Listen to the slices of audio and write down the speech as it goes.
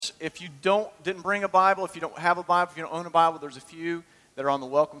if you didn't bring a Bible, if you don't have a Bible, if you don't own a Bible, there's a few that are on the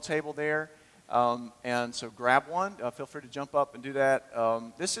welcome table there. And so grab one. Feel free to jump up and do that.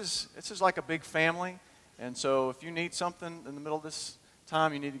 This is like a big family. And so if you need something in the middle of this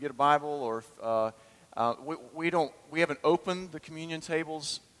time, you need to get a Bible, or we haven't opened the communion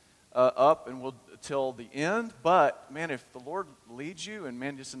tables up and we'll till the end. But man, if the Lord leads you, and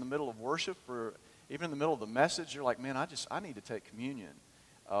man, just in the middle of worship or even in the middle of the message, you're like, man, I need to take communion.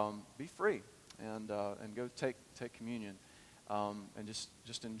 Be free and go take communion. And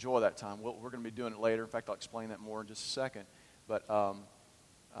just enjoy that time. We're going to be doing it later. In fact, I'll explain that more in just a second. But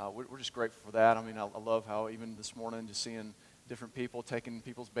we're just grateful for that. I mean, I love how even this morning, just seeing different people taking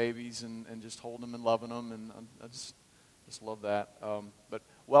people's babies and just holding them and loving them, and I just love that. But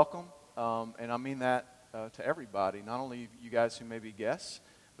welcome, and I mean that to everybody, not only you guys who may be guests,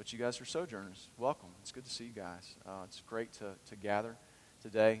 but you guys who are sojourners. Welcome. It's good to see you guys. It's great to gather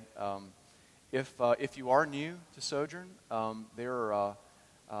today. If you are new to Sojourn, there are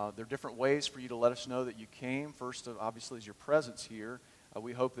different ways for you to let us know that you came. First, obviously, is your presence here.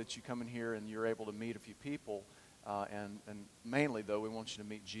 We hope that you come in here and you're able to meet a few people. And mainly, though, we want you to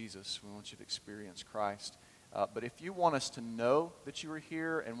meet Jesus. We want you to experience Christ. But if you want us to know that you were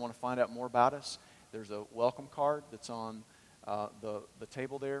here and want to find out more about us, there's a welcome card that's on the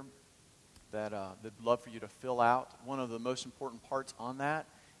table there that they'd love for you to fill out. One of the most important parts on that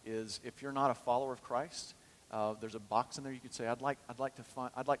is if you're not a follower of Christ, there's a box in there you could say, I'd like to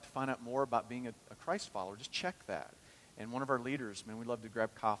find out more about being a Christ follower. Just check that. And one of our leaders, man, we'd love to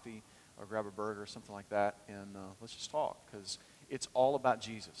grab coffee or grab a burger or something like that, and let's just talk, because it's all about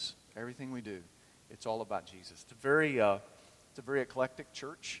Jesus. Everything we do, it's all about Jesus. It's a very eclectic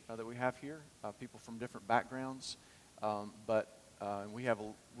church that we have here. People from different backgrounds, but we have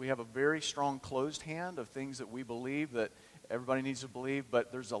a very strong closed hand of things that we believe that everybody needs to believe,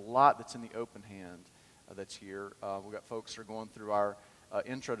 but there's a lot that's in the open hand that's here. We've got folks that are going through our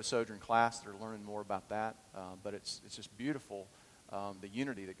Intro to Sojourn class that are learning more about that, but it's just beautiful, the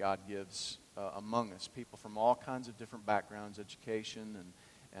unity that God gives among us, people from all kinds of different backgrounds, education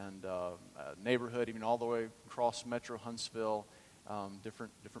and neighborhood, even all the way across Metro Huntsville,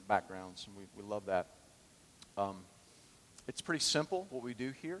 different backgrounds, and we love that. It's pretty simple what we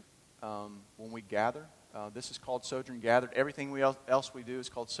do here when we gather. This is called Sojourn Gathered. Everything else we do is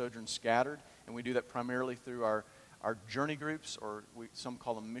called Sojourn Scattered, and we do that primarily through our journey groups, or some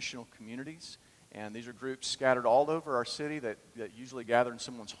call them missional communities. And these are groups scattered all over our city that usually gather in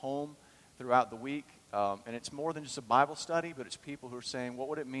someone's home throughout the week. And it's more than just a Bible study, but it's people who are saying, what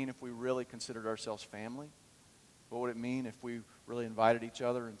would it mean if we really considered ourselves family? What would it mean if we really invited each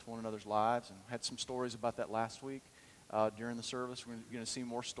other into one another's lives? And had some stories about that last week. During the service, we're going to see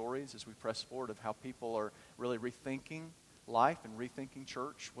more stories as we press forward of how people are really rethinking life and rethinking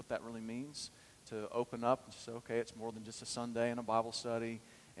church, what that really means, to open up and say, okay, it's more than just a Sunday and a Bible study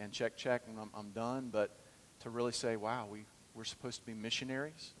and check, and I'm done, but to really say, wow, we're supposed to be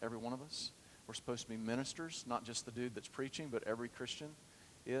missionaries, every one of us. We're supposed to be ministers, not just the dude that's preaching, but every Christian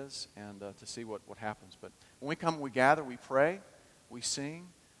is, and to see what happens. But when we come, we gather, we pray, we sing.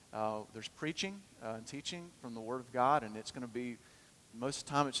 There's preaching and teaching from the Word of God, and it's going to be, most of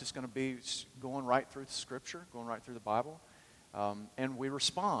the time, it's just going to be going right through the Scripture, going right through the Bible. And we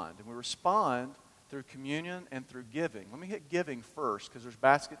respond through communion and through giving. Let me hit giving first, because there's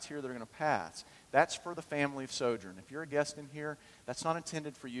baskets here that are going to pass. That's for the family of Sojourn. If you're a guest in here, that's not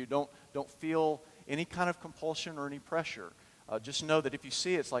intended for you. Don't feel any kind of compulsion or any pressure. Just know that if you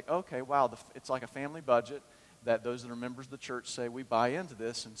see it, it's like, okay, wow, it's like a family budget, that those that are members of the church say, we buy into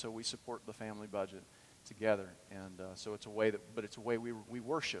this, and so we support the family budget together. And so it's a way we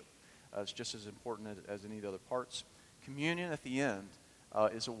worship. It's just as important as any of the other parts. Communion at the end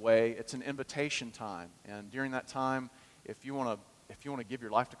is a way, it's an invitation time. And during that time, if you want to give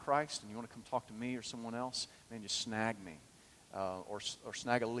your life to Christ and you want to come talk to me or someone else, man, just snag me. Or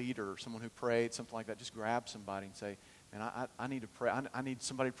snag a leader or someone who prayed, something like that. Just grab somebody and say, man, I need to pray. I need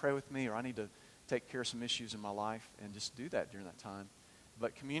somebody to pray with me, or I need to take care of some issues in my life, and just do that during that time.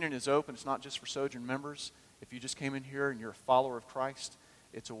 But communion is open. It's not just for Sojourn members. If you just came in here and you're a follower of Christ,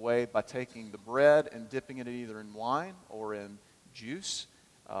 it's a way by taking the bread and dipping it either in wine or in juice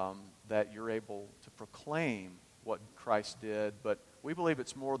that you're able to proclaim what Christ did. But we believe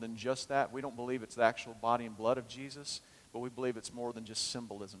it's more than just that. We don't believe it's the actual body and blood of Jesus, but we believe it's more than just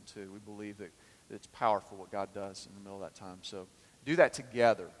symbolism too. We believe that it's powerful what God does in the middle of that time. So do that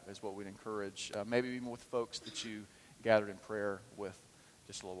together is what we'd encourage, maybe even with folks that you gathered in prayer with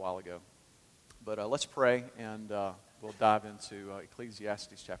just a little while ago. But let's pray, and we'll dive into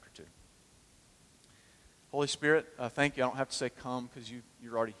Ecclesiastes chapter 2. Holy Spirit, thank you. I don't have to say come because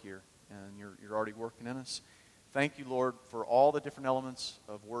you're already here and you're already working in us. Thank you, Lord, for all the different elements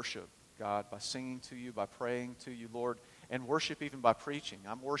of worship, God, by singing to you, by praying to you, Lord, and worship even by preaching.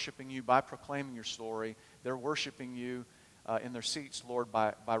 I'm worshiping you by proclaiming your story. They're worshiping you in their seats, Lord,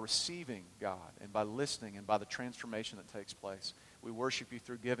 by receiving God and by listening and by the transformation that takes place. We worship you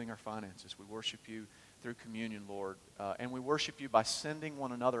through giving our finances. We worship you through communion, Lord. And we worship you by sending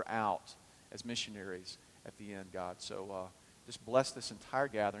one another out as missionaries at the end, God. So just bless this entire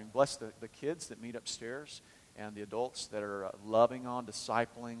gathering. Bless the kids that meet upstairs and the adults that are loving on,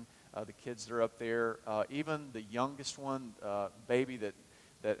 discipling the kids that are up there. Even the youngest one, baby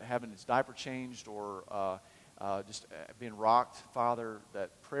that having his diaper changed or just being rocked, Father,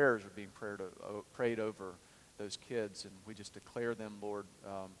 that prayers are being prayed over those kids. And we just declare them, Lord,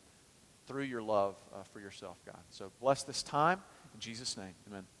 through your love for yourself, God. So bless this time. In Jesus' name,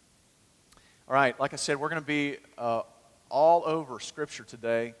 amen. All right, like I said, we're going to be all over Scripture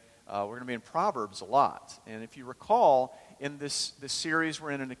today. We're going to be in Proverbs a lot. And if you recall, in this series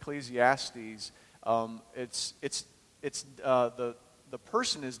we're in Ecclesiastes, the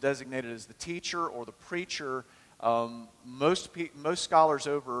person is designated as the teacher or the preacher. Most scholars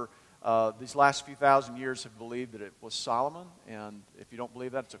over these last few thousand years have believed that it was Solomon. And if you don't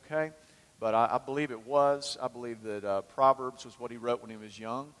believe that, it's okay. But I believe it was. I believe that Proverbs was what he wrote when he was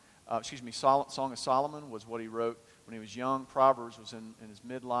young. Song of Solomon was what he wrote when he was young. Proverbs was in his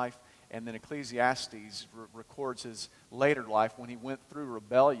midlife. And then Ecclesiastes records his later life when he went through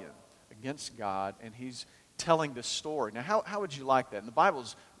rebellion against God. And he's telling this story. Now, how would you like that? And the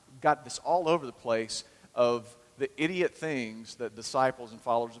Bible's got this all over the place of the idiot things that disciples and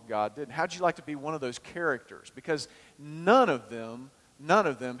followers of God did. How'd you like to be one of those characters? Because none of them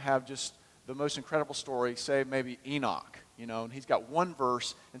have just the most incredible story, say maybe Enoch, and he's got one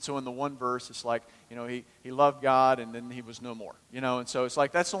verse, and so in the one verse, it's like, he loved God, and then he was no more, and so it's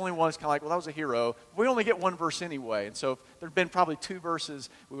like, that's the only one. It's kind of like, well, that was a hero. We only get one verse anyway, and so if there'd been probably two verses,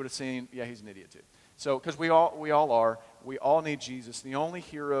 we would have seen, yeah, he's an idiot too. So, because we all are, we all need Jesus. The only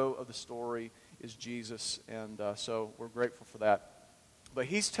hero of the story is Jesus, and so we're grateful for that. But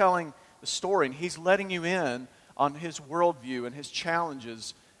he's telling the story, and he's letting you in on his worldview and his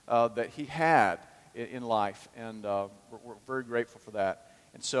challenges that he had in life, and we're very grateful for that.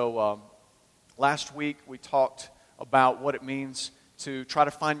 And so last week we talked about what it means to try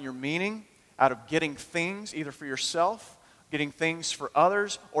to find your meaning out of getting things, either for yourself, getting things for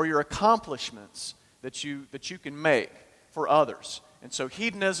others, or your accomplishments that you can make for others. And so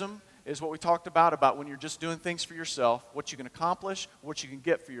hedonism is what we talked about when you're just doing things for yourself, what you can accomplish, what you can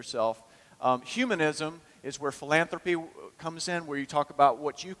get for yourself. Humanism is where philanthropy comes in, where you talk about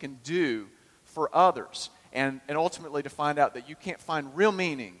what you can do for others, and ultimately to find out that you can't find real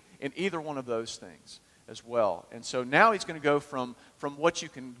meaning in either one of those things as well. And so now he's going to go from what you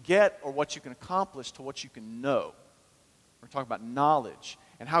can get or what you can accomplish to what you can know. We're talking about knowledge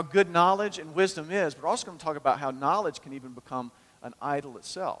and how good knowledge and wisdom is, but we're also going to talk about how knowledge can even become an idol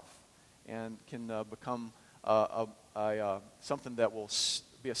itself and can become something that will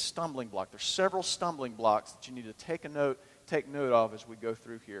be a stumbling block. There's several stumbling blocks that you need to take note of as we go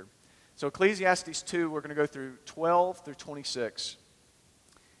through here. So Ecclesiastes 2, we're going to go through 12 through 26.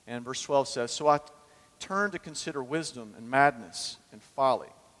 And verse 12 says, "So I turned to consider wisdom and madness and folly."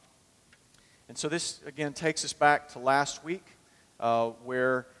 And so this, again, takes us back to last week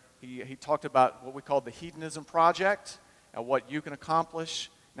where he talked about what we call the hedonism project and what you can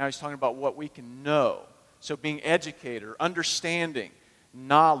accomplish. Now he's talking about what we can know. So being educated, understanding,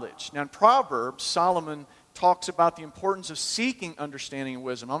 knowledge. Now in Proverbs, Solomon talks about the importance of seeking understanding and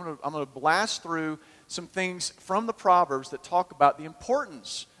wisdom. I'm going to blast through some things from the Proverbs that talk about the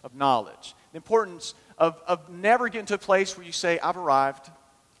importance of knowledge, the importance of never getting to a place where you say, I've arrived,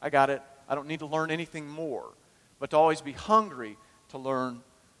 I got it, I don't need to learn anything more, but to always be hungry to learn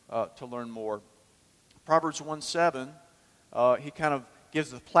more. Proverbs 1:7, he kind of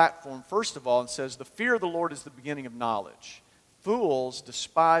gives the platform first of all and says, "The fear of the Lord is the beginning of knowledge. Fools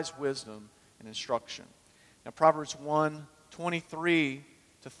despise wisdom and instruction." Now Proverbs 1:23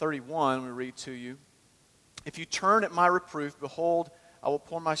 to 31, we read to you, "If you turn at my reproof, behold, I will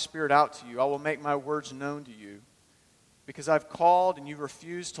pour my spirit out to you. I will make my words known to you. Because I've called and you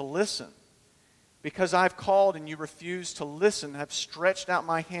refuse to listen. Because I've called and you refuse to listen, have stretched out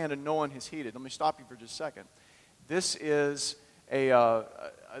my hand and no one has heeded." Let me stop you for just a second. This is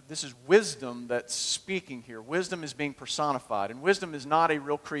wisdom that's speaking here. Wisdom is being personified, and wisdom is not a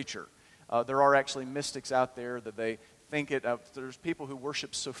real creature. There are actually mystics out there that they think it. There's people who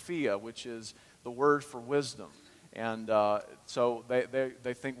worship Sophia, which is the word for wisdom, And so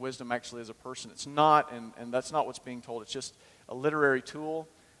they think wisdom actually is a person. It's not, and that's not what's being told. It's just a literary tool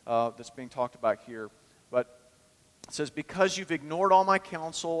that's being talked about here. But it says, because you've ignored all my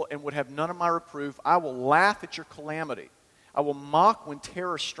counsel and would have none of my reproof, I will laugh at your calamity. I will mock when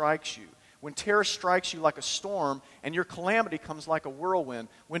terror strikes you. When terror strikes you like a storm and your calamity comes like a whirlwind.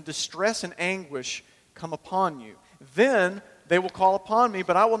 When distress and anguish come upon you. Then they will call upon me,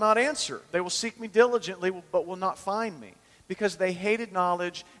 but I will not answer. They will seek me diligently, but will not find me. Because they hated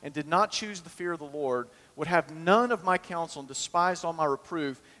knowledge and did not choose the fear of the Lord, would have none of my counsel and despised all my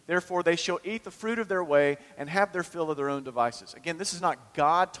reproof. Therefore they shall eat the fruit of their way and have their fill of their own devices. Again, this is not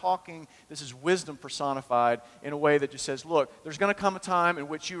God talking. This is wisdom personified in a way that just says, look, there's going to come a time in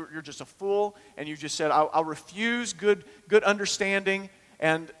which you're just a fool, and you just said, I'll refuse good understanding,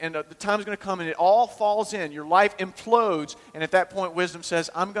 and the time's going to come and it all falls in. Your life implodes, and at that point wisdom says,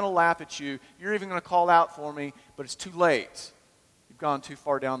 I'm going to laugh at you. You're even going to call out for me, but it's too late. You've gone too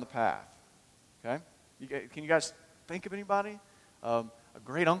far down the path. Okay? Can you guys think of anybody? A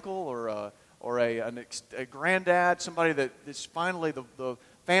great uncle or a granddad, somebody that is finally the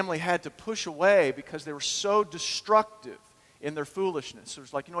family had to push away because they were so destructive in their foolishness. So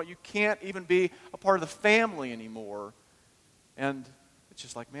it's like, you know what, you can't even be a part of the family anymore. And it's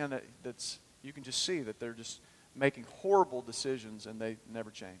just like, man, that's you can just see that they're just making horrible decisions and they never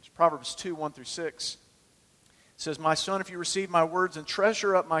change. Proverbs 2, 1-6 says, my son, if you receive my words and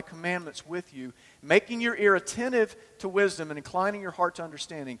treasure up my commandments with you, making your ear attentive to wisdom and inclining your heart to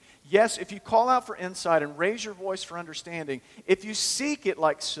understanding. Yes, if you call out for insight and raise your voice for understanding, if you seek it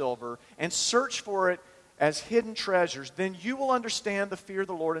like silver and search for it as hidden treasures, then you will understand the fear of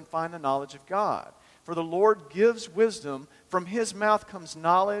the Lord and find the knowledge of God. For the Lord gives wisdom, from his mouth comes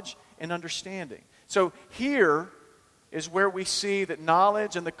knowledge and understanding. So here is where we see that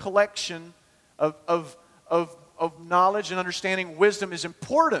knowledge and the collection of knowledge and understanding wisdom is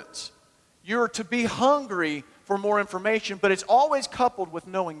important. You're to be hungry for more information, but it's always coupled with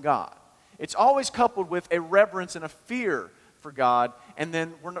knowing God. It's always coupled with a reverence and a fear for God. And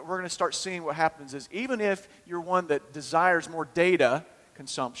then we're going to start seeing what happens is, even if you're one that desires more data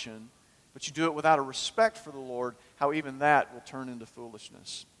consumption, but you do it without a respect for the Lord, how even that will turn into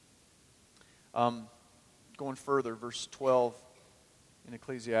foolishness. Going further, verse 12 in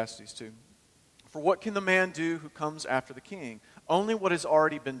Ecclesiastes 2. For what can the man do who comes after the king? Only what has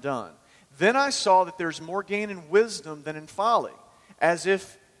already been done. Then I saw that there's more gain in wisdom than in folly, as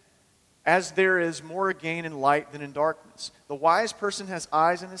there is more gain in light than in darkness. The wise person has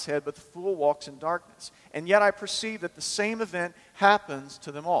eyes in his head, but the fool walks in darkness. And yet I perceive that the same event happens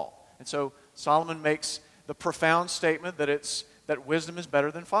to them all. And so Solomon makes the profound statement that wisdom is better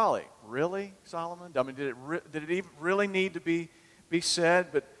than folly. Really, Solomon? I mean, did it even really need to be said?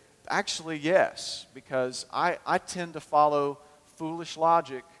 But actually, yes, because I tend to follow foolish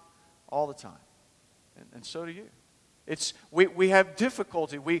logic all the time, and so do you. We have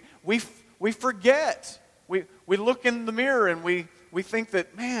difficulty. We forget. We look in the mirror and we think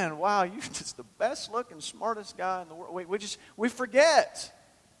that, man, wow, you're just the best looking, smartest guy in the world. We forget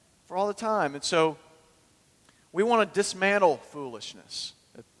for all the time, and so we want to dismantle foolishness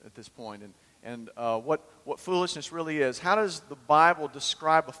at this point. And what foolishness really is. How does the Bible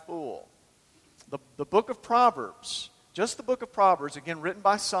describe a fool? The book of Proverbs, just the book of Proverbs, again written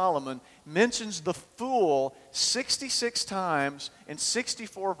by Solomon, mentions the fool 66 times in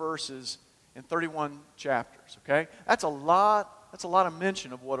 64 verses in 31 chapters. Okay? That's a lot of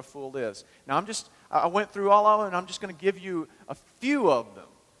mention of what a fool is. Now I went through all of them, and I'm just going to give you a few of them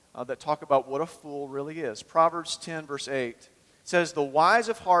that talk about what a fool really is. Proverbs 10, verse 8 says, the wise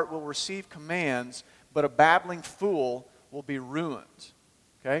of heart will receive commands, but a babbling fool will be ruined.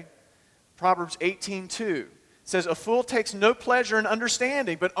 Okay? Proverbs 18:2 says, a fool takes no pleasure in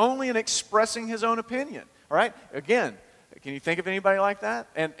understanding, but only in expressing his own opinion. All right? Again, can you think of anybody like that?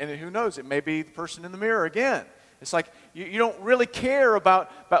 And who knows? It may be the person in the mirror again. It's like you don't really care about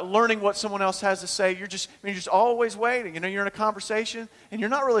learning what someone else has to say. You're just always waiting. You're in a conversation and you're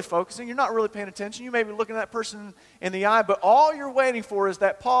not really focusing. You're not really paying attention. You may be looking at that person in the eye, but all you're waiting for is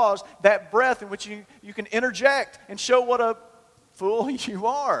that pause, that breath in which you can interject and show what a fool you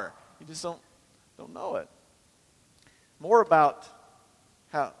are. You just don't know it. More about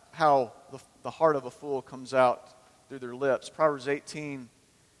how the heart of a fool comes out through their lips. Proverbs 18,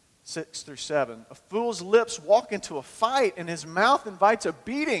 6-7. A fool's lips walk into a fight, and his mouth invites a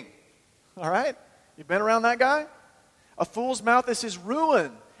beating. All right? You been around that guy? A fool's mouth is his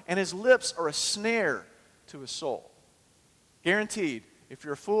ruin, and his lips are a snare to his soul. Guaranteed, if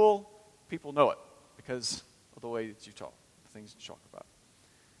you're a fool, people know it because of the way that you talk, the things that you talk about.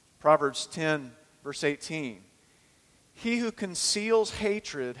 Proverbs 10, verse 18. He who conceals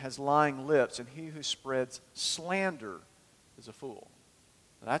hatred has lying lips, and he who spreads slander is a fool.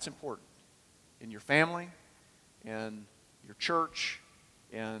 Now, that's important. In your family, in your church,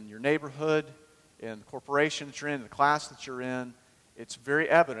 in your neighborhood, in the corporation that you're in the class that you're in, it's very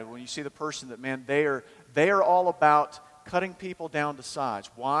evident when you see the person that, man, they are all about cutting people down to size.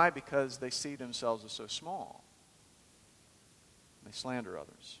 Why? Because they see themselves as so small. They slander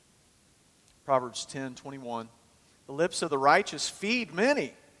others. Proverbs 10:21. The lips of the righteous feed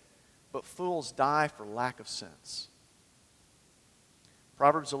many, but fools die for lack of sense.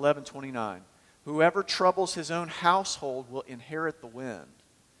 Proverbs 11:29. Whoever troubles his own household will inherit the wind,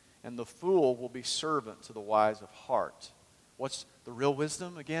 and the fool will be servant to the wise of heart. What's the real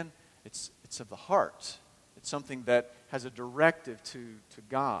wisdom? Again, it's of the heart. It's something that has a directive to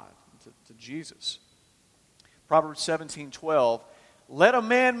God, to Jesus. Proverbs 17:12. Let a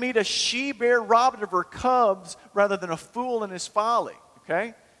man meet a she-bear robbed of her cubs rather than a fool in his folly.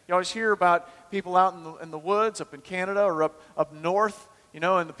 Okay? You always hear about people out in the woods, up in Canada or up north,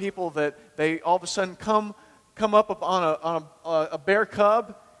 and the people that they all of a sudden come up on a bear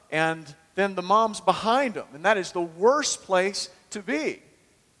cub, and then the mom's behind them. And that is the worst place to be.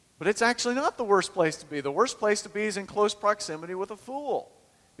 But it's actually not the worst place to be. The worst place to be is in close proximity with a fool,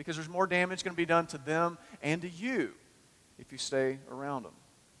 because there's more damage going to be done to them and to you if you stay around them.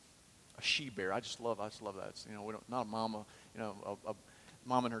 A she-bear, I just love that. It's, we don't, not a mama, a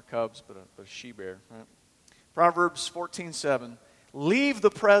mom and her cubs, but a she-bear. Right? Proverbs 14:7. Leave the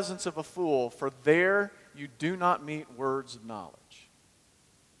presence of a fool, for there you do not meet words of knowledge.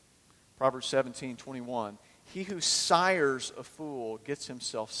 Proverbs 17:21. He who sires a fool gets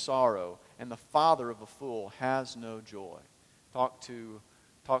himself sorrow, and the father of a fool has no joy. Talk to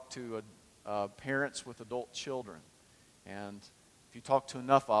parents with adult children. And if you talk to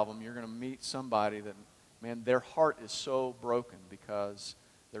enough of them, you're going to meet somebody that, man, their heart is so broken because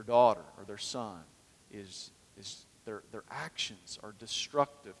their daughter or their son their actions are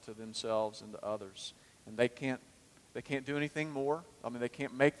destructive to themselves and to others. And they can't do anything more. I mean, they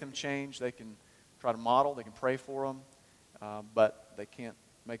can't make them change. They can try to model. They can pray for them. But they can't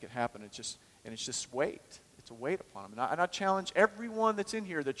make it happen. It's just weight. It's a weight upon them. And I challenge everyone that's in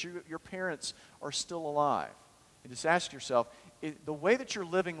here that your parents are still alive. And just ask yourself, the way that you're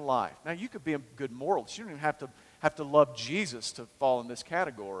living life. Now, you could be a good moralist. You don't even have to love Jesus to fall in this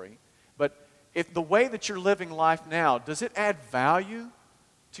category. But if the way that you're living life now, does it add value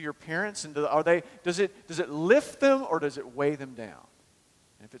to your parents? And does it lift them, or does it weigh them down?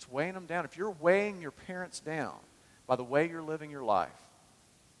 And if it's weighing them down, if you're weighing your parents down by the way you're living your life,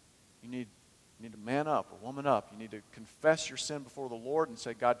 you need to man up or woman up. You need to confess your sin before the Lord and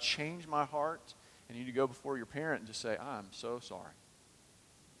say, God, change my heart. And you need to go before your parent and just say, I'm so sorry.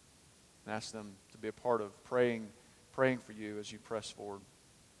 And ask them to be a part of praying for you as you press forward.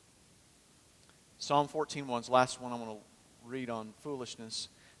 Psalm 14:1 is the last one I want to read on foolishness.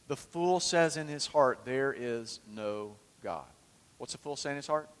 The fool says in his heart, there is no God. What's the fool say in his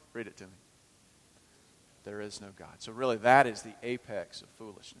heart? Read it to me. There is no God. So really that is the apex of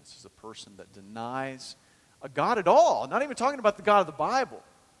foolishness, is a person that denies a God at all. Not even talking about the God of the Bible,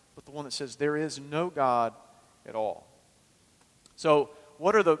 but the one that says there is no God at all. So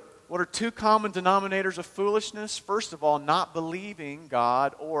what are two common denominators of foolishness? First of all, not believing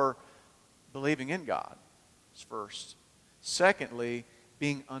God or believing in God is first. Secondly,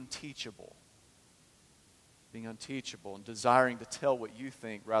 being unteachable. Being unteachable and desiring to tell what you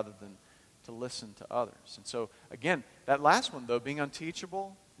think rather than to listen to others. And so, again, that last one, though, being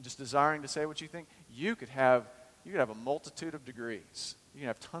unteachable, just desiring to say what you think, you could have a multitude of degrees. You can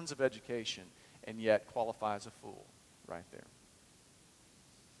have tons of education and yet qualify as a fool right there.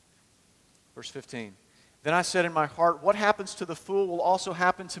 Verse 15. Then I said in my heart, what happens to the fool will also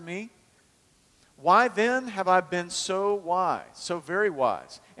happen to me. Why then have I been so wise, so very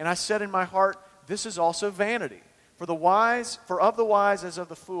wise? And I said in my heart, this is also vanity. For of the wise as of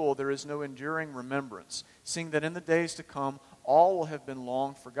the fool there is no enduring remembrance, seeing that in the days to come all will have been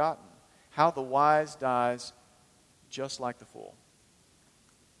long forgotten. How the wise dies just like the fool.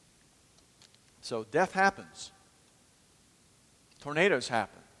 So death happens. Tornadoes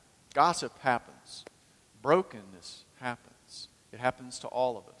happen. Gossip happens. Brokenness happens. It happens to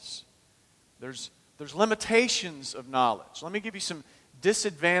all of us. There's limitations of knowledge. Let me give you some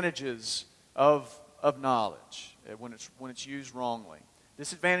disadvantages of knowledge when it's used wrongly.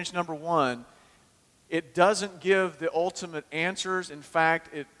 Disadvantage number one, it doesn't give the ultimate answers. In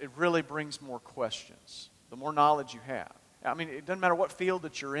fact, it really brings more questions. The more knowledge you have. I mean, it doesn't matter what field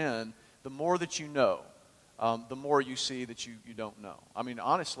that you're in, the more that you know, the more you see that you don't know. I mean,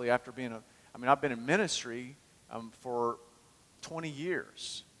 honestly, I've been in ministry for 20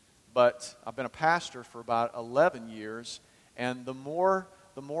 years. But I've been a pastor for about 11 years, and the more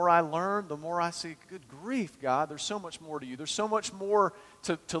I learn, the more I see, good grief, God, there's so much more to you. There's so much more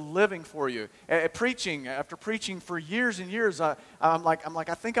to living for you. After preaching for years and years, I'm like,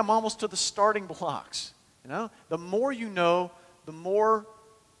 I think I'm almost to the starting blocks. The more you know, the more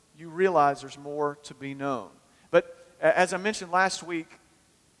you realize there's more to be known. But as I mentioned last week,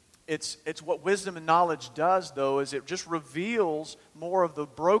 it's what wisdom and knowledge does, though, is it just reveals more of the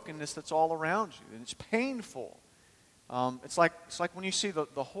brokenness that's all around you, and it's painful. It's like when you see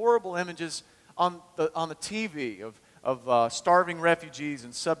the horrible images on the TV of starving refugees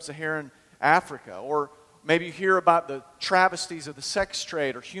in sub-Saharan Africa, or maybe you hear about the travesties of the sex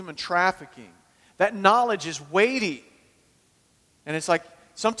trade or human trafficking. That knowledge is weighty, and it's like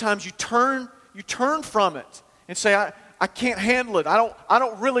sometimes you turn from it and say, I can't handle it. I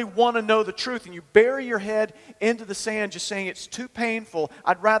don't really want to know the truth. And you bury your head into the sand just saying it's too painful.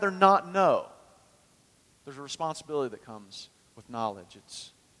 I'd rather not know. There's a responsibility that comes with knowledge.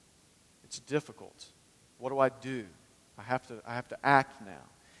 It's difficult. What do? I have to act now.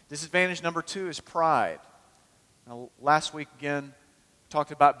 Disadvantage number 2 is pride. Now, last week again, we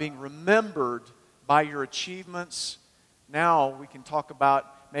talked about being remembered by your achievements. Now we can talk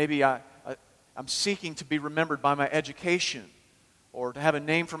about maybe I'm seeking to be remembered by my education, or to have a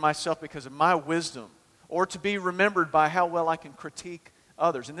name for myself because of my wisdom, or to be remembered by how well I can critique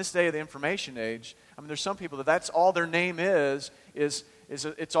others. In this day of the information age, there's some people that's all their name is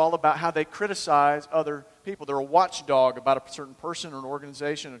it's all about how they criticize other people. They're a watchdog about a certain person or an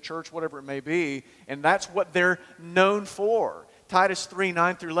organization, a church, whatever it may be, and that's what they're known for. Titus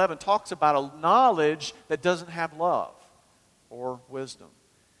 3:9-11 talks about a knowledge that doesn't have love or wisdom.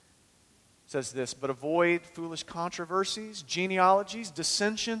 Says this, but avoid foolish controversies, genealogies,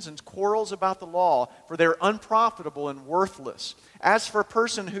 dissensions, and quarrels about the law, for they are unprofitable and worthless. As for a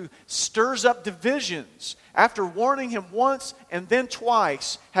person who stirs up divisions, after warning him once and then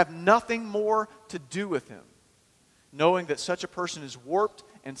twice, have nothing more to do with him. Knowing that such a person is warped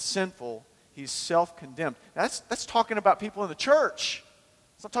and sinful, he's self-condemned. That's talking about people in the church.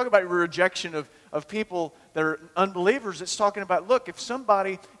 It's not talking about rejection of people that are unbelievers. It's talking about, look, if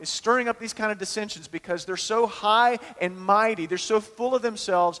somebody is stirring up these kind of dissensions because they're so high and mighty, they're so full of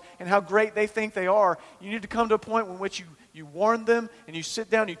themselves and how great they think they are, you need to come to a point in which you warn them and you sit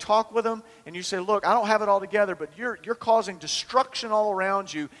down, you talk with them, and you say, look, I don't have it all together, but you're causing destruction all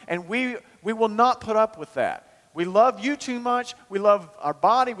around you, and we will not put up with that. We love you too much. We love our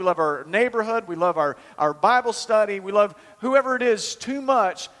body. We love our neighborhood. We love our Bible study. We love whoever it is too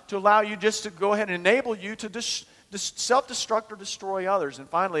much to allow you just to go ahead and enable you to self-destruct or destroy others. And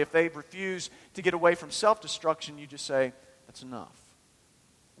finally, if they refuse to get away from self-destruction, you just say, that's enough.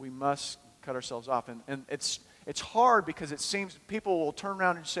 We must cut ourselves off. And it's hard because it seems people will turn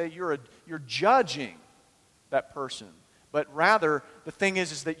around and say, you're judging that person. But rather, the thing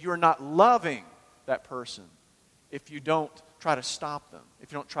is that you're not loving that person. If you don't try to stop them,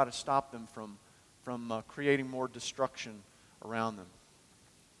 if you don't try to stop them from creating more destruction around them.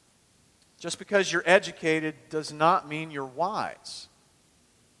 Just because you're educated does not mean you're wise.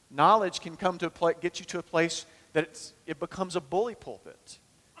 Knowledge can come to get you to a place that it becomes a bully pulpit.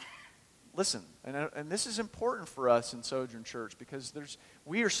 Listen, and this is important for us in Sojourn Church because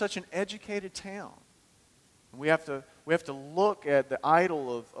we are such an educated town. And we have to look at the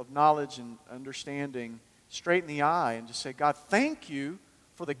idol of knowledge and understanding straight in the eye and just say, God, thank you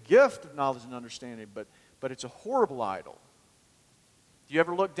for the gift of knowledge and understanding, but it's a horrible idol. Do you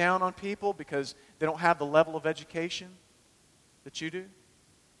ever look down on people because they don't have the level of education that you do?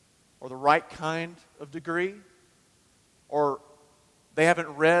 Or the right kind of degree? Or they haven't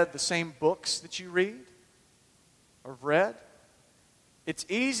read the same books that you read or have read? It's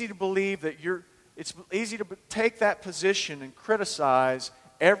easy to believe that it's easy to take that position and criticize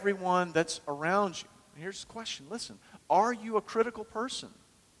everyone that's around you. Here's the question. Listen, are you a critical person?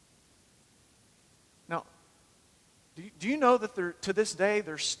 Now, do you know that to this day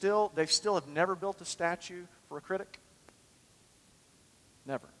they still have never built a statue for a critic?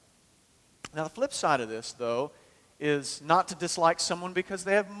 Never. Now, the flip side of this, though, is not to dislike someone because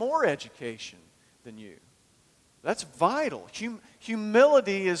they have more education than you. That's vital.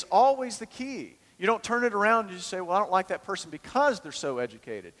 Humility is always the key. You don't turn it around and just say, well, I don't like that person because they're so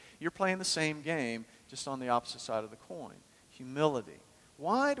educated. You're playing the same game, just on the opposite side of the coin. Humility.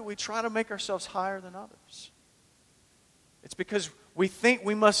 Why do we try to make ourselves higher than others? It's because we think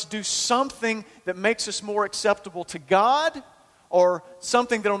we must do something that makes us more acceptable to God, or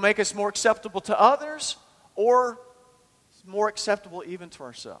something that will make us more acceptable to others, or more acceptable even to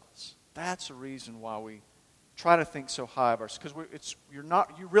ourselves. That's a reason why we try to think so high of ourselves, because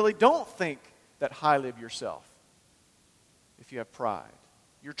you really don't think that highly of yourself if you have pride.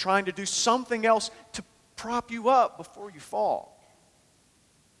 You're trying to do something else to prop you up before you fall.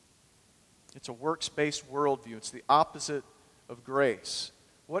 It's a works-based worldview. It's the opposite of grace.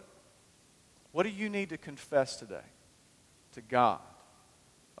 What do you need to confess today to God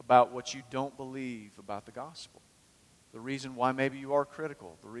about what you don't believe about the gospel? The reason why maybe you are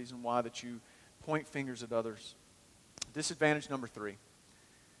critical. The reason why that you point fingers at others. Disadvantage number 3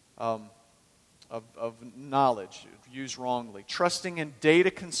 of knowledge used wrongly. Trusting in data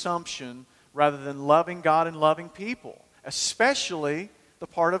consumption rather than loving God and loving people. Especially the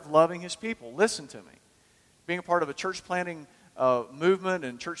part of loving His people. Listen to me. Being a part of a church planting movement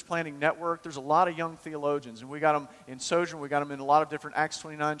and church planting network, there's a lot of young theologians, and we got them in Sojourn, we got them in a lot of different Acts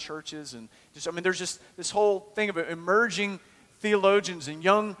 29 churches, and there's just this whole thing of emerging theologians and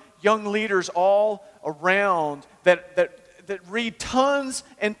young leaders all around that read tons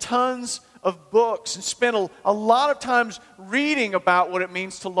and tons of books and spend a lot of times reading about what it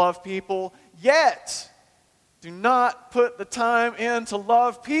means to love people, yet do not put the time in to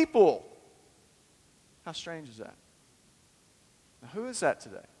love people. How strange is that? Now, who is that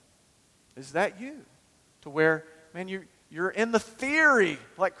today? Is that you? To where, man, you're in the theory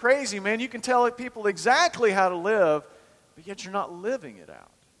like crazy, man. You can tell people exactly how to live, but yet you're not living it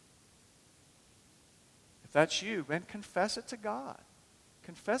out. If that's you, man, confess it to God.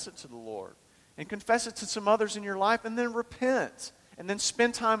 Confess it to the Lord. And confess it to some others in your life, and then repent. And then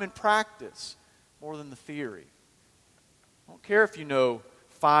spend time in practice more than the theory. I don't care if you know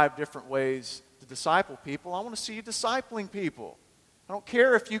 5 different ways to disciple people. I want to see you discipling people. I don't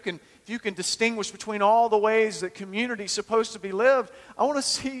care if you can distinguish between all the ways that community is supposed to be lived. I want to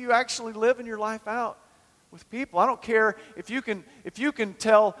see you actually living your life out with people. I don't care if you can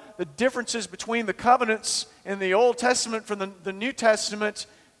tell the differences between the covenants in the Old Testament from the New Testament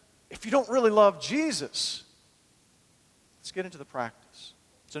if you don't really love Jesus. Let's get into the practice.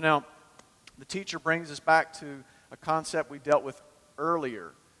 So now, the teacher brings us back to a concept we dealt with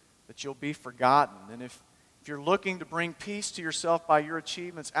earlier, that you'll be forgotten. And if you're looking to bring peace to yourself by your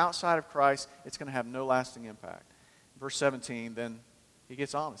achievements outside of Christ, it's going to have no lasting impact. Verse 17, then he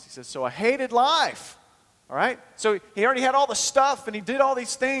gets honest. He says, so I hated life. All right? So he already had all the stuff, and he did all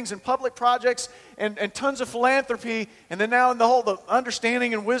these things and public projects and tons of philanthropy, and then now in the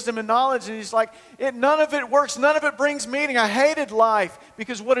understanding and wisdom and knowledge, and he's like, none of it works, none of it brings meaning. I hated life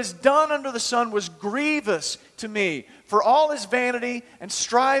because what is done under the sun was grievous to me. For all is vanity and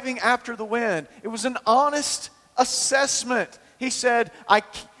striving after the wind. It was an honest assessment. He said, I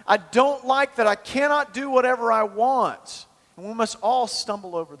don't like that I cannot do whatever I want. And we must all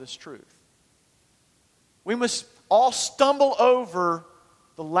stumble over this truth. We must all stumble over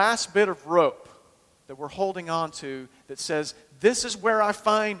the last bit of rope that we're holding on to that says, this is where I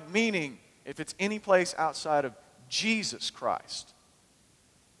find meaning if it's any place outside of Jesus Christ.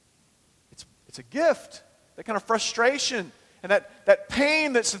 It's a gift. That kind of frustration and that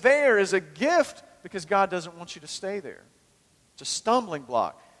pain that's there is a gift because God doesn't want you to stay there. It's a stumbling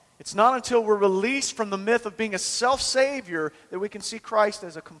block. It's not until we're released from the myth of being a self-savior that we can see Christ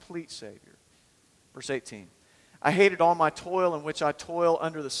as a complete Savior. Verse 18, I hated all my toil in which I toil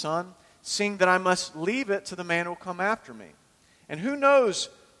under the sun, seeing that I must leave it to the man who will come after me. And who knows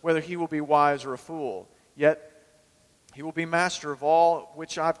whether he will be wise or a fool, yet he will be master of all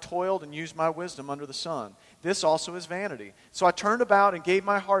which I've toiled and used my wisdom under the sun. This also is vanity. So I turned about and gave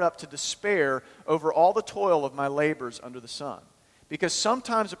my heart up to despair over all the toil of my labors under the sun. Because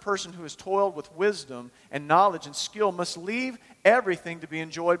sometimes a person who has toiled with wisdom and knowledge and skill must leave everything to be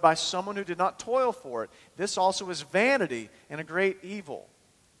enjoyed by someone who did not toil for it. This also is vanity and a great evil.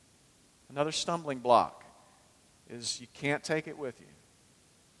 Another stumbling block is you can't take it with you.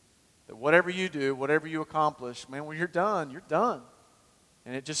 That whatever you do, whatever you accomplish, man, when you're done, you're done.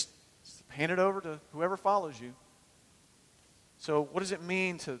 And it just hand it over to whoever follows you. So what does it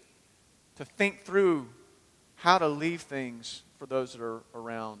mean to think through how to leave things for those that are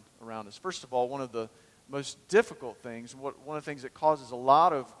around us? First of all, one of the most difficult things, one of the things that causes a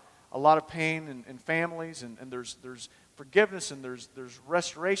lot of pain in families, and there's forgiveness and there's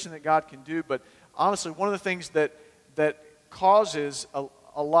restoration that God can do. But honestly, one of the things that causes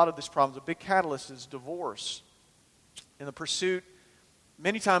a lot of these problems, a big catalyst, is divorce. In the pursuit,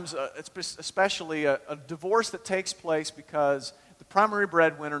 many times, especially a divorce that takes place because the primary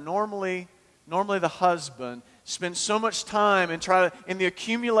breadwinner, normally the husband, spends so much time in the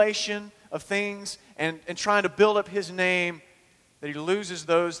accumulation of things and trying to build up his name that he loses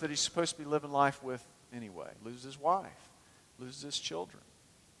those that he's supposed to be living life with anyway. Loses his wife, loses his children.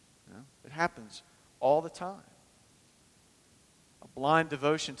 You know? It happens all the time. a blind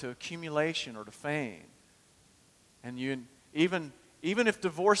devotion to accumulation or to fame. And even if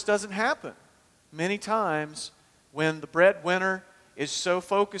divorce doesn't happen, many times when the breadwinner is so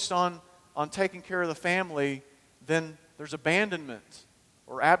focused on taking care of the family, then there's abandonment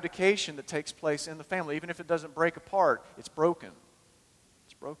or abdication that takes place in the family. Even if it doesn't break apart, it's broken.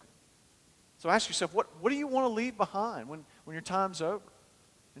 It's broken. So ask yourself, what do you want to leave behind when your time's over?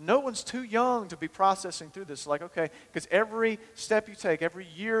 And no one's too young to be processing through this. Like, okay, because every step you take, every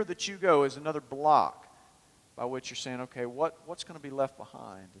year that you go is another block by which you're saying, okay, what's going to be left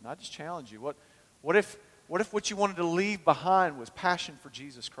behind? And I just challenge you, what if what you wanted to leave behind was passion for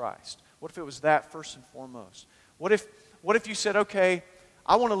Jesus Christ? What if it was that first and foremost? What if you said, okay,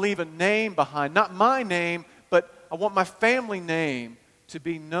 I want to leave a name behind, not my name, but I want my family name to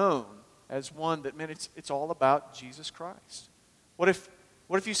be known as one that, man, it's all about Jesus Christ. What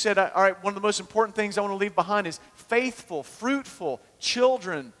if you said, all right, one of the most important things I want to leave behind is faithful, fruitful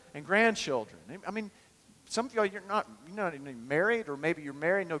children and grandchildren? I mean, some of y'all, you're not even married, or maybe you're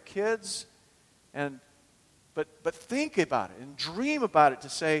married, no kids, but think about it and dream about it to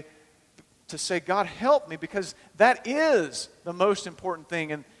say, God, help me, because that is the most important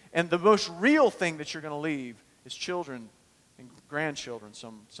thing, and the most real thing that you're going to leave is children and grandchildren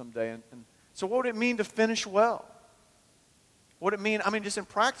someday. And so what would it mean to finish well? What would it mean? I mean, just in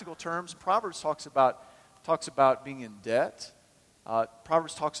practical terms, Proverbs talks about being in debt.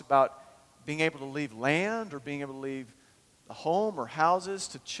 Proverbs talks about being able to leave land or being able to leave a home or houses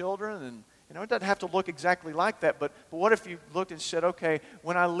to children. And it doesn't have to look exactly like that, but what if you looked and said, okay,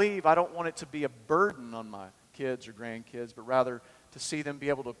 when I leave, I don't want it to be a burden on my kids or grandkids, but rather to see them be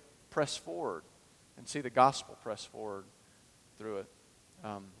able to press forward and see the gospel press forward through it.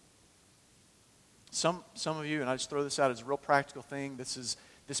 Some of you, and I just throw this out as a real practical thing,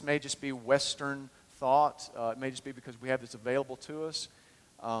 this may just be Western thought. It may just be because we have this available to us.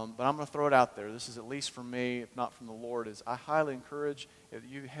 But I'm going to throw it out there. This is at least from me, if not from the Lord, is I highly encourage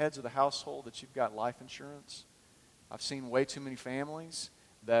you heads of the household that you've got life insurance. I've seen way too many families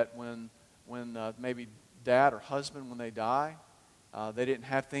that when maybe dad or husband, when they die, they didn't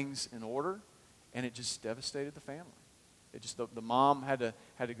have things in order, and it just devastated the family. It just the mom had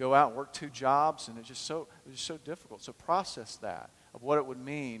to go out and work 2 jobs, and it was just so difficult. So process that of what it would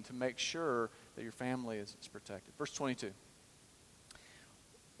mean to make sure that your family is protected. Verse 22.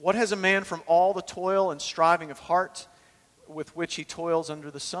 What has a man from all the toil and striving of heart with which he toils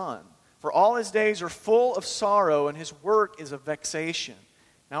under the sun? For all his days are full of sorrow, and his work is a vexation.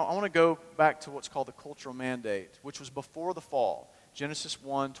 Now, I want to go back to what's called the cultural mandate, which was before the fall. Genesis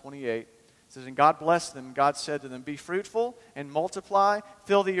 1:28 says, and God blessed them, and God said to them, be fruitful and multiply,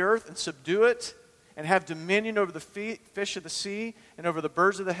 fill the earth and subdue it, and have dominion over the fish of the sea, and over the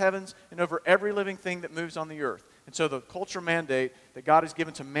birds of the heavens, and over every living thing that moves on the earth. And so the cultural mandate that God has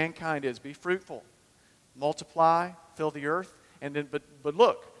given to mankind is be fruitful, multiply, fill the earth, and then but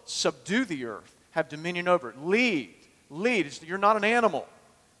look, subdue the earth, have dominion over it, lead. You're not an animal.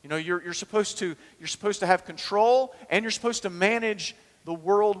 You're supposed to have control, and you're supposed to manage the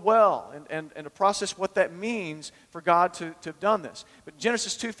world well, and to process what that means for God to have done this. But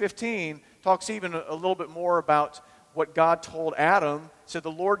Genesis 2:15 talks even a little bit more about what God told Adam. It said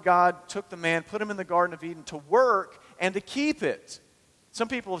the Lord God took the man, put him in the Garden of Eden to work and to keep it. Some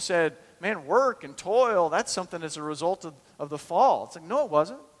people have said, man, work and toil, that's something as a result of the fall. It's like, no, it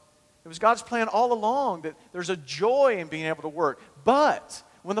wasn't. It was God's plan all along that there's a joy in being able to work. But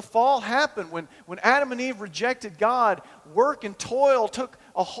when the fall happened, when Adam and Eve rejected God, work and toil took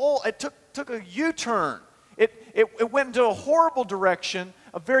a U-turn. It went into a horrible direction,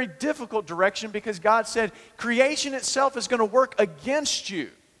 a very difficult direction, because God said creation itself is going to work against you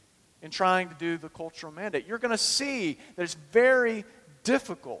in trying to do the cultural mandate. You're going to see that it's very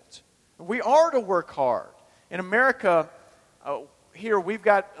difficult. We are to work hard. In America, here we've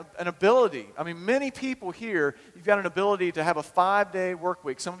got an ability. I mean, many people here, you've got an ability to have a 5-day work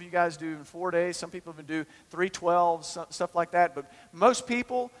week. Some of you guys do in 4 days. Some people even do 3 12s, stuff like that. But most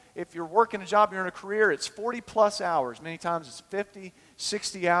people, if you're working a job, you're in a career, it's 40-plus hours. Many times it's 50,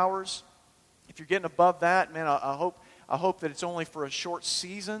 60 hours. If you're getting above that, man, I hope that it's only for a short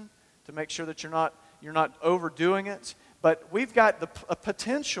season to make sure that you're not overdoing it. But we've got a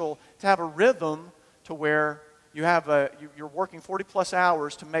potential to have a rhythm to where you're working 40-plus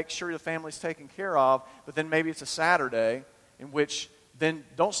hours to make sure the family's taken care of, but then maybe it's a Saturday in which then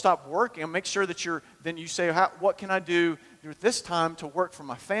don't stop working and make sure that you say, what can I do with this time to work for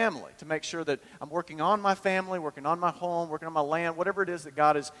my family, to make sure that I'm working on my family, working on my home, working on my land, whatever it is that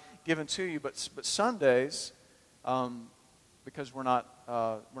God has given to you. But Sundays, because we're not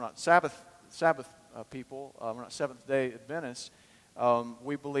Sabbath people, we're not Seventh-day Adventists,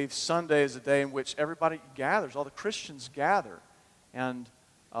 we believe Sunday is a day in which everybody gathers, all the Christians gather. And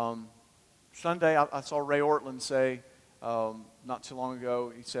Sunday, I saw Ray Ortland say not too long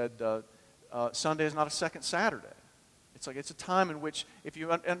ago, he said, Sunday is not a second Saturday. It's a time in which, if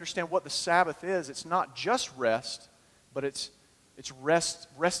you understand what the Sabbath is, it's not just rest, but it's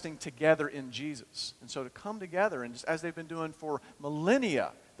resting together in Jesus. And so to come together, and just as they've been doing for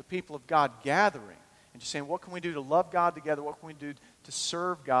millennia, the people of God gathering, and just saying, what can we do to love God together? What can we do to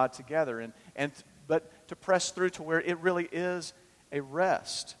serve God together? But to press through to where it really is a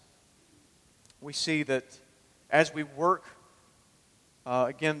rest. We see that as we work,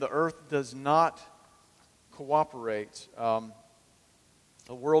 again, the earth does not cooperate.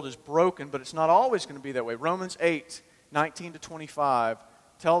 The world is broken, but it's not always going to be that way. Romans 8:19-25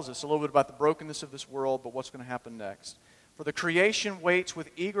 tells us a little bit about the brokenness of this world, but what's going to happen next. For the creation waits with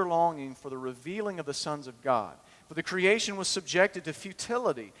eager longing for the revealing of the sons of God. For the creation was subjected to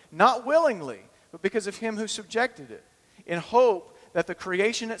futility, not willingly, but because of him who subjected it, in hope that the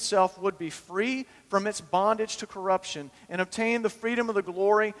creation itself would be free from its bondage to corruption and obtain the freedom of the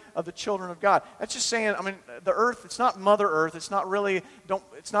glory of the children of God. That's just saying, the earth, it's not Mother Earth. It's not really,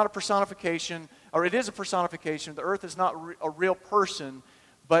 it's not a personification, or it is a personification. The earth is not a real person,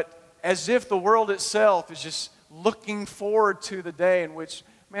 but as if the world itself is just looking forward to the day in which,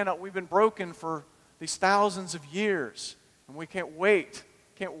 we've been broken for these thousands of years, and we can't wait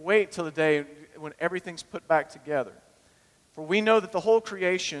till the day when everything's put back together. For we know that the whole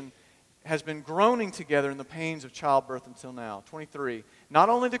creation has been groaning together in the pains of childbirth until now. 23. Not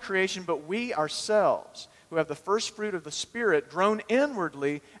only the creation, but we ourselves, who have the first fruit of the Spirit, groan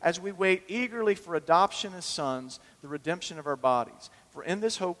inwardly as we wait eagerly for adoption as sons, the redemption of our bodies. For in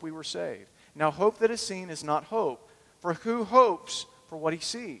this hope we were saved. Now hope that is seen is not hope. For who hopes for what he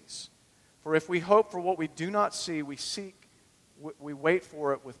sees? For if we hope for what we do not see, we wait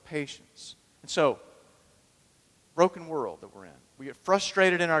for it with patience. And so, broken world that we're in. We get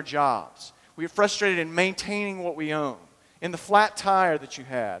frustrated in our jobs. We get frustrated in maintaining what we own. In the flat tire that you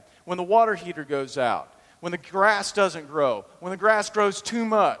had. When the water heater goes out. When the grass doesn't grow. When the grass grows too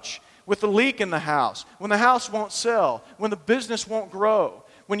much. With the leak in the house. When the house won't sell. When the business won't grow.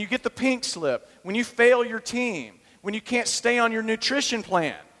 When you get the pink slip. When you fail your team. When you can't stay on your nutrition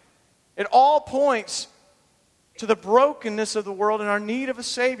plan. It all points to the brokenness of the world and our need of a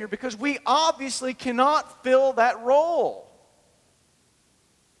Savior, because we obviously cannot fill that role.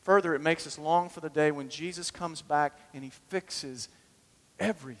 Further, it makes us long for the day when Jesus comes back and he fixes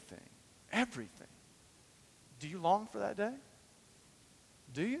everything. Everything. Do you long for that day?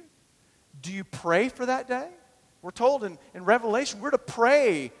 Do you? Do you pray for that day? We're told in Revelation we're to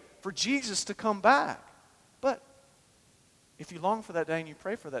pray for Jesus to come back. But if you long for that day and you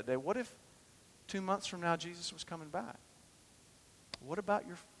pray for that day, what if 2 months from now, Jesus was coming back? What about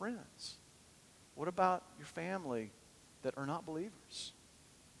your friends? What about your family that are not believers?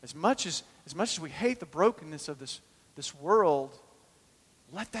 As much as we hate the brokenness of this world,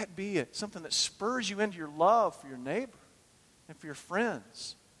 let that be something that spurs you into your love for your neighbor and for your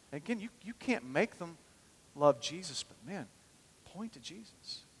friends. And again, you can't make them love Jesus, but man, point to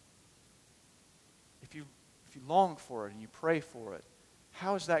Jesus. If you long for it and you pray for it,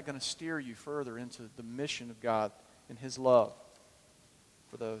 how is that going to steer you further into the mission of God and his love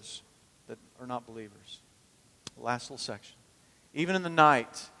for those that are not believers? Last little section. Even in the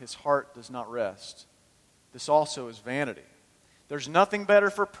night, his heart does not rest. This also is vanity. There's nothing better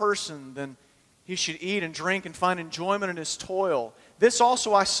for a person than he should eat and drink and find enjoyment in his toil. This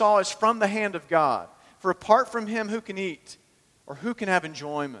also I saw is from the hand of God. For apart from him, who can eat? Or who can have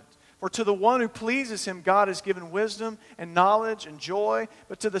enjoyment? For to the one who pleases him, God has given wisdom and knowledge and joy.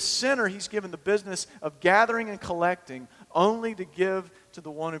 But to the sinner, he's given the business of gathering and collecting, only to give to the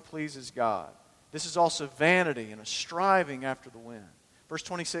one who pleases God. This is also vanity and a striving after the wind. Verse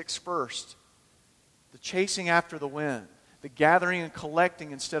 26 first, the chasing after the wind. The gathering and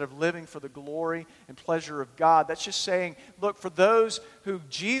collecting instead of living for the glory and pleasure of God. That's just saying, look, for those who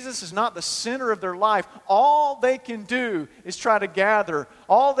Jesus is not the center of their life, all they can do is try to gather.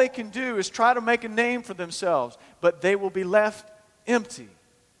 All they can do is try to make a name for themselves. But they will be left empty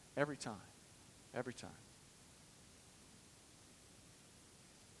every time. Every time.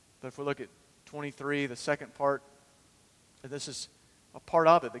 But if we look at 23, the second part, this is a part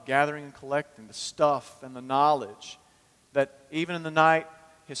of it, the gathering and collecting, the stuff and the knowledge. That even in the night,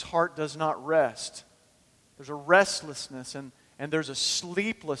 his heart does not rest. There's a restlessness and there's a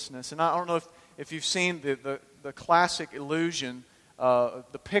sleeplessness. And I don't know if you've seen the classic illusion,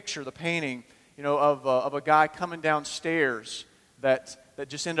 the picture, the painting, of a guy coming downstairs that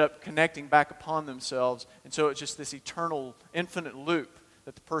just end up connecting back upon themselves. And so it's just this eternal, infinite loop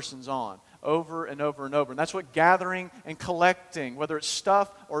that the person's on over and over and over. And that's what gathering and collecting, whether it's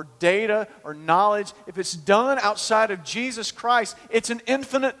stuff or data or knowledge, if it's done outside of Jesus Christ, it's an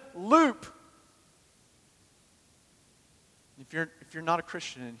infinite loop. If you're not a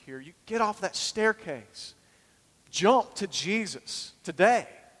Christian in here, you get off that staircase. Jump to Jesus today.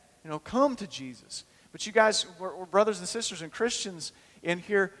 Come to Jesus. But you guys, we're brothers and sisters and Christians in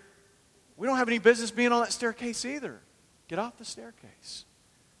here, we don't have any business being on that staircase either. Get off the staircase.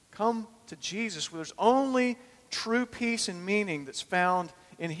 Come to Jesus, where there's only true peace and meaning that's found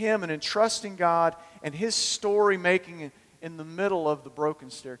in Him and in trusting God and His story making in the middle of the broken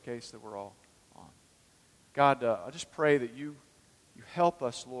staircase that we're all on. God, I just pray that you help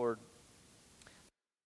us, Lord,